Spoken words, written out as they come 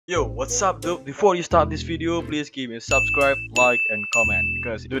Yo, what's up dude? Before you start this video, please give me a subscribe, like, and comment,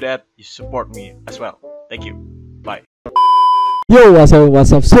 because do that, you support me as well. Thank you. Bye. Yo, what's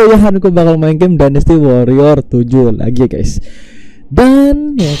up? So ya aku bakal main game Dynasty Warriors 7 lagi guys.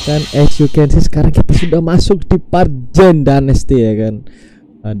 Dan ya kan, as you can see sekarang kita sudah masuk di part JIN Dynasty ya kan.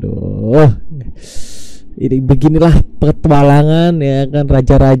 Aduh, ini beginilah petualangan ya kan,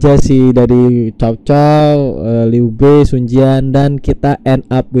 raja-raja si dari Chow Chow, Liu Bei, Sun Jian, dan kita end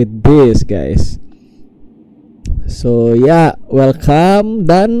up with this guys. So ya, welcome,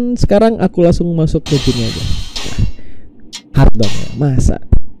 dan sekarang aku langsung masuk ke JIN aja. Hard dong ya, masa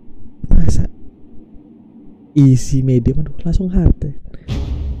easy medium, aduh langsung hard ya.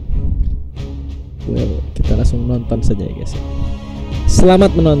 Well, kita langsung nonton saja ya guys.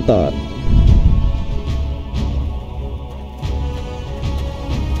 Selamat menonton.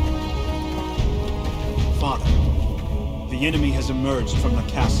 Father, the enemy has emerged from the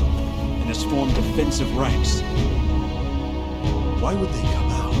castle and has formed defensive ranks. Why would they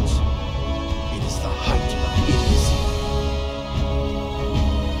come out? It is the height of idiocy.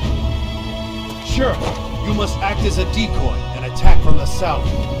 Sure, you must act as a decoy and attack from the south.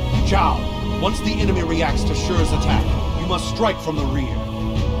 Zhao, once the enemy reacts to Shure's attack, you must strike from the rear.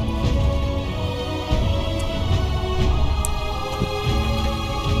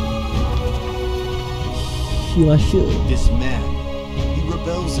 This man, he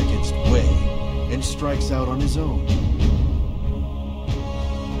rebels against Wei and strikes out on his own.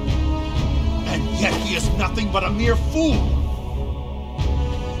 And yet he is nothing but a mere fool!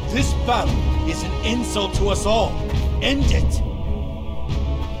 This battle is an insult to us all. End it!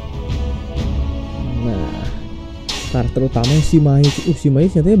 Nah, karakter utama si Mai. Si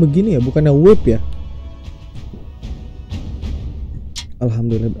Mai nyatanya begini ya, bukannya whip ya.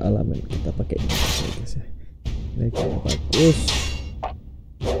 Alhamdulillah alamin, kita pakai ini guys ya. Ini kayak bagus.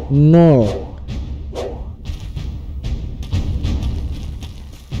 0.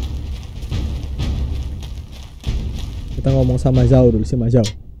 Kita ngomong sama Zhao dulu, sama Zhao.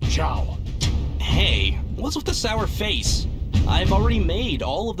 Hey, what's with the sour face? I've already made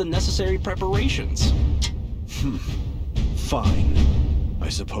all of the necessary preparations. Fine. I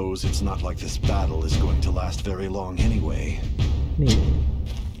suppose it's not like this battle is going to last very long anyway. Nih.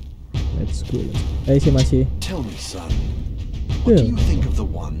 Let's go. Si masih. Tell me, son. What do you think of the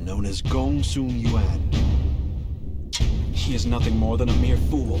one known as Gong Sun Yuan? He is nothing more than a mere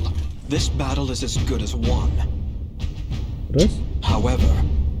fool. This battle is as good as won. Terus? However,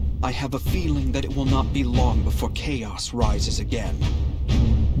 I have a feeling that it will not be long before chaos rises again.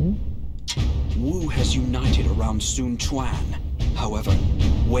 Wu has united around Sun Quan. However,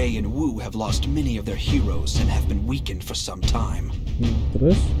 Wei and Wu have lost many of their heroes and have been weakened for some time.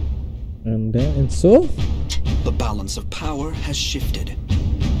 Terus? And so? The balance of power has shifted.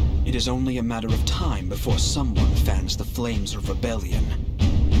 It is only a matter of time before someone fans the flames of rebellion.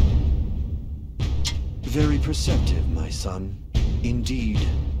 Very perceptive, my son. Indeed,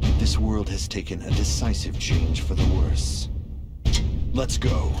 this world has taken a decisive change for the worse. Let's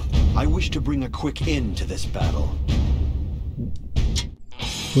go. I wish to bring a quick end to this battle.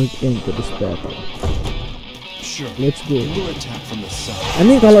 Quick end to this battle. Sure. Let's go. We'll attack from the south.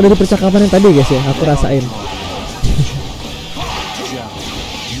 Ini kalau dari percakapan yang tadi guys ya, aku rasain.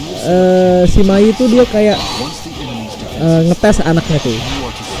 Si Mai itu dia kayak ngetes anaknya tuh.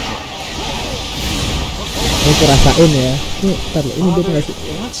 Ini aku rasain ya. Ini dia tuh ngasih.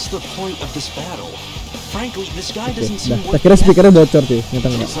 Dah, kira speakernya bocor tuh, nyata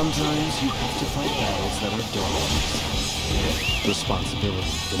nggak?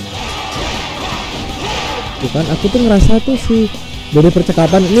 Tuh kan, aku tuh ngerasa tuh si dari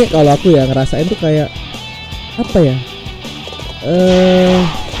percakapan ini, kalau aku ya ngerasain tuh kayak apa ya?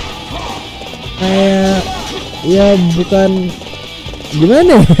 Kayak ya bukan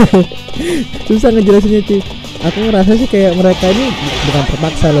gimana? Susah ngejelasinnya sih. Aku ngerasa sih kayak mereka ini bukan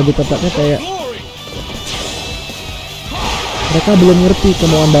terpaksa, lebih tepatnya kayak mereka belum ngerti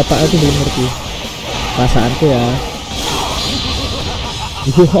kemauan bapak itu, belum ngerti. Perasaanku ya.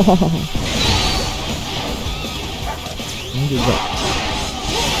 Ini juga.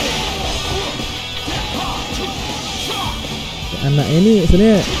 Anak ini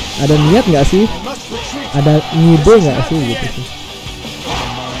sebenarnya ada niat nggak sih? Ada ngide nggak sih gitu sih?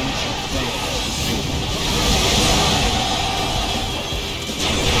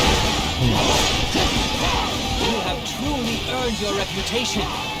 Your reputation.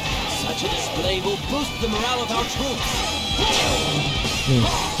 Such a display will boost the morale of our troops.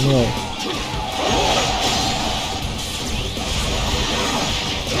 No.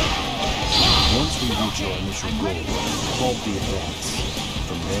 Once we reach our initial goal, halt the advance.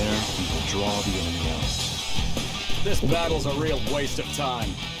 From there, we will draw the enemy out. This battle's a real waste of time.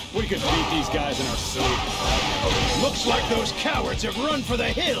 We could beat these guys in our sleep. Looks like those cowards have run for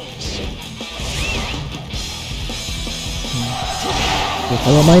the hills.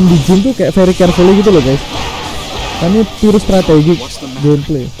 Kalau main di JIN tuh kayak very carefully gitu loh guys. Kan ini pure strategi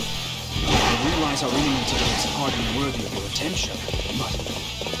gameplay.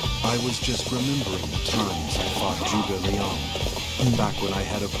 I was just remembering the times I fought Gigabyte. Back when I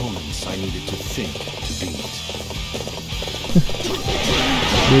had opponents I needed to think to beat.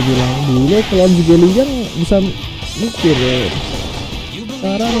 Dia bilang dulu kalau Gigabyte bisa mikir ya.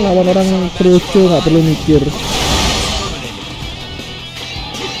 Sekarang lawan orang kerucu nggak perlu mikir.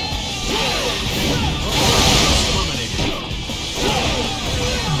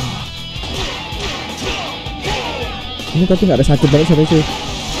 Ini tapi nggak ada sakit banget sih.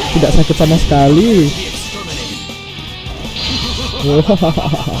 Tidak sakit sama sekali.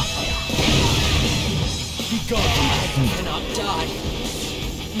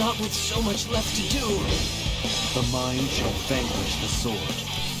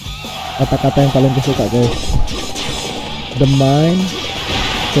 Kata-kata yang paling kusuka guys. The mind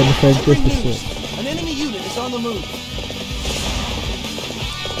can vanquish the sword.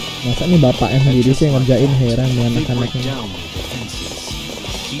 Masa nih bapaknya sendiri sih yang ngerjain, heran nih anak-anaknya.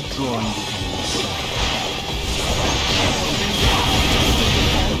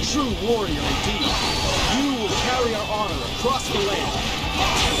 True warrior indeed. You will carry our honor across the land.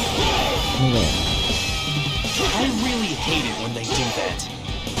 I really hate it when they do that.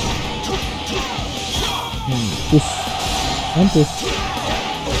 Push. Mampus.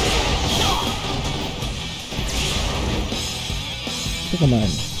 Itu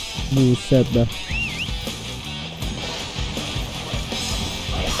kemana? Buset dah.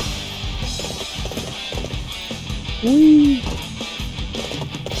 Wih.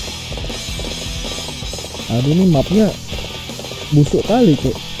 Aduh ini mapnya busuk kali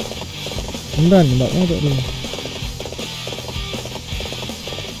kok. Beneran mapnya kok ini.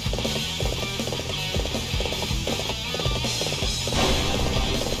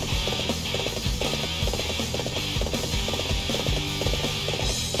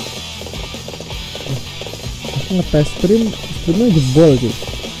 Aku ngetes streamnya jebol cuy.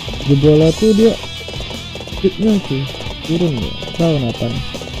 Jebolnya tuh dia speednya cuy turun ya. Tahu kenapa nih?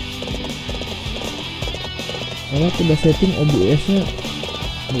 Kalau aku udah setting OBS nya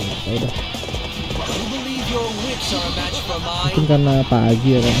udah. Mungkin karena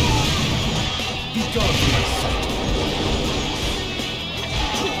pagi ya kan.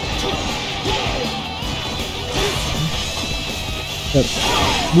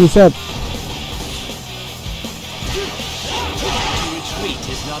 Buset.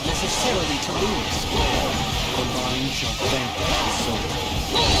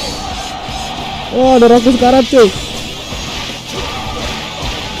 Oh, ada rakus karat cuy.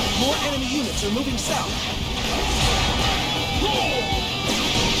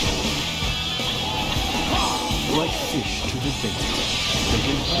 Like fish to the bait, they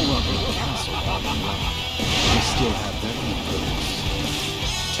can pull up in the castle parking lot. They still have their own purpose.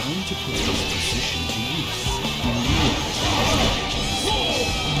 Time to put this position to use.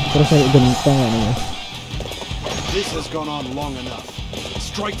 Terus ada gentong ya nih. This has gone on long enough.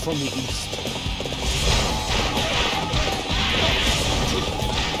 Strike from the east.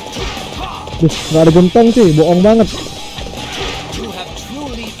 Duh, nggak ada gentong cuy, bohong banget. You have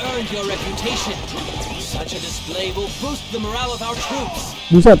truly earned your reputation. Such a display will boost the morale of our troops.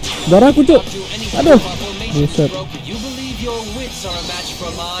 Buset, darahku cuy. Aduh. Buset. You believe your wits are a match for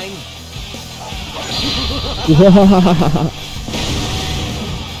mine?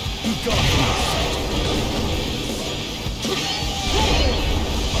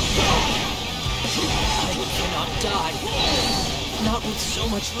 Not with so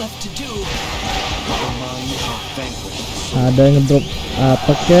much left to do. Ada yang ngedrop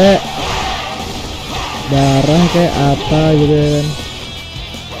apa kek? Darah kayak apa gitu kan?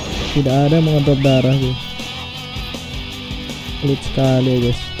 Tidak ada yang mau ngedrop darah gitu. Pelit sekali ya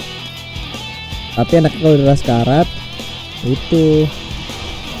guys. Tapi enak kalau deras karat itu.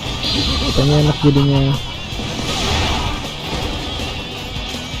 Katanya enak jadinya.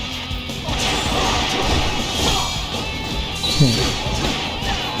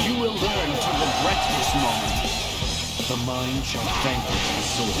 You will learn to regret this moment. The mind shall vanquish the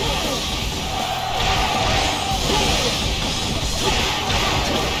soul.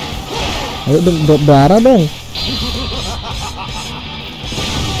 Ayo dong, drop darah dong.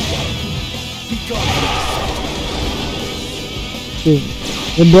 Tuh,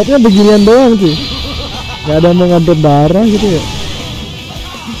 ngedropnya beginian doang tuh. Gak ada mau ngedrop darah gitu ya.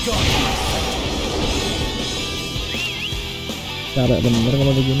 Cara bener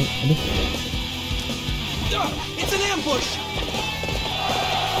kalau begini. Aduh. It's an ambush!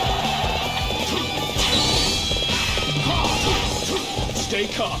 Stay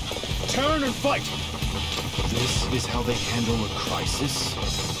calm. Turn and fight. This is how they handle a crisis?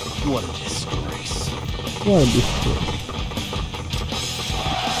 What a disgrace. Waduh.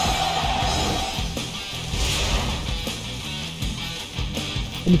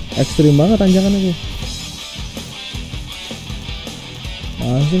 Ekstrim banget tanjakannya tuh.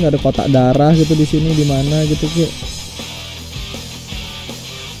 Masih nggak ada kotak darah gitu di sini, di mana gitu Ki.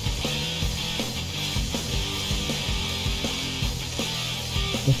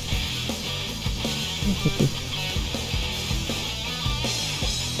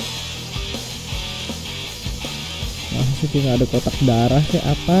 Masih Ki, nggak ada kotak darah kayak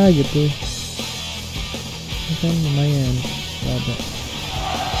apa gitu. Ini kan lumayan ada.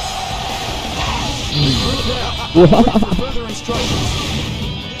 Wah.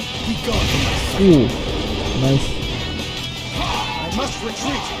 Nice. I must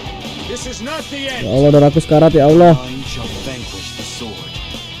retreat. This is not the end. Ya Allah, udah rakus karat ya Allah. Mine shall vanquish the sword.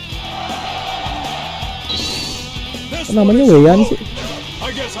 Namanya Weyan sih.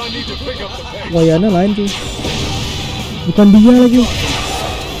 I guess I need to pick up the pace. Weyannya lain tuh. Bukan dia lagi.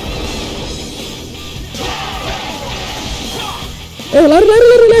 Lari.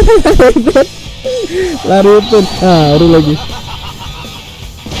 Lari pun. Ah, baru lagi.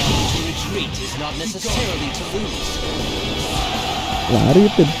 Lari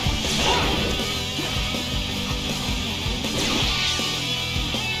pun.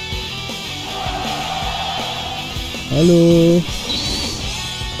 Halo.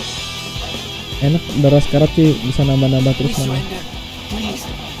 Enak darah sekarat sih, bisa nambah-nambah terus mana. Please,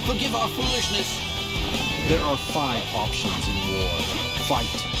 forgive our foolishness. There are 5 options in war. Fight,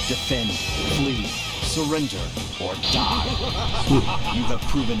 defend, flee, surrender, or die. You have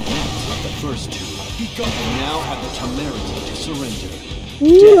proven inept at the first 2. And now have the temerity to surrender.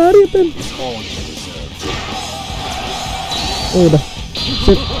 Lari pun. Is all you deserve. Oh, udah.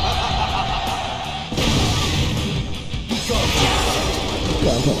 Sip.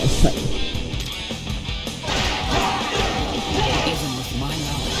 Gak selesai. Even with my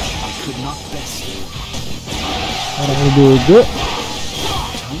knowledge, I could not best you. Orang bego.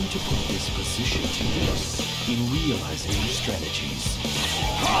 Time to put this position to use in realizing your strategies.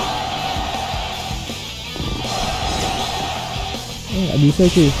 Nggak bisa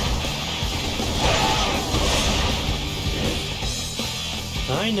sih.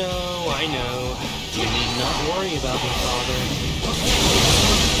 I know. You need not worry about me, Father.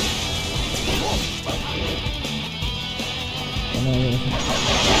 Mana ya?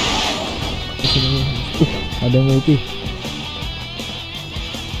 Sini. Ada multi.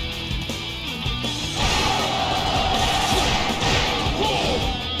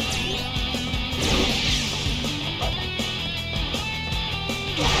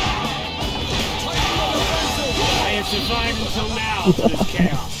 Survived until now to this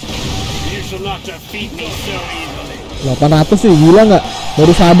chaos. You shall not defeat me so easily. 800 sih, gila nggak?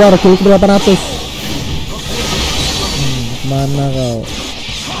 Baru sadar kill 800. Mana kau?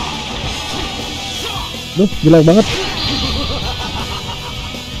 Duh, gila banget.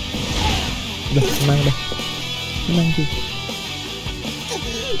 Udah, tenang dah. Tenang sih.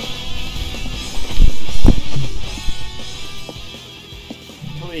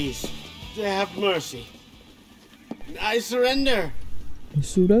 Please, have mercy. I surrender.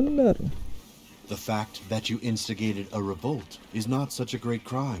 Surrender. The fact that you instigated a revolt is not such a great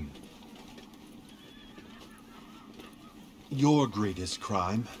crime. Your greatest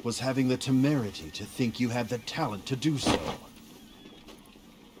crime was having the temerity to think you had the talent to do so.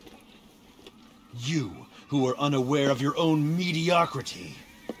 You, who are unaware of your own mediocrity.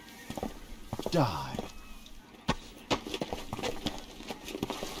 Die.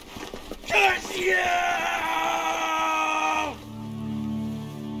 Curse you!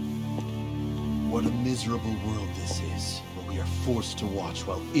 What a miserable world this is, where we are forced to watch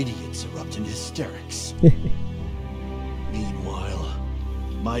while idiots erupt in hysterics. Meanwhile,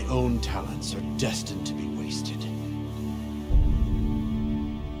 my own talents are destined to be wasted.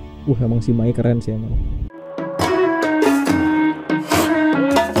 Emang si Mai keren sih emang.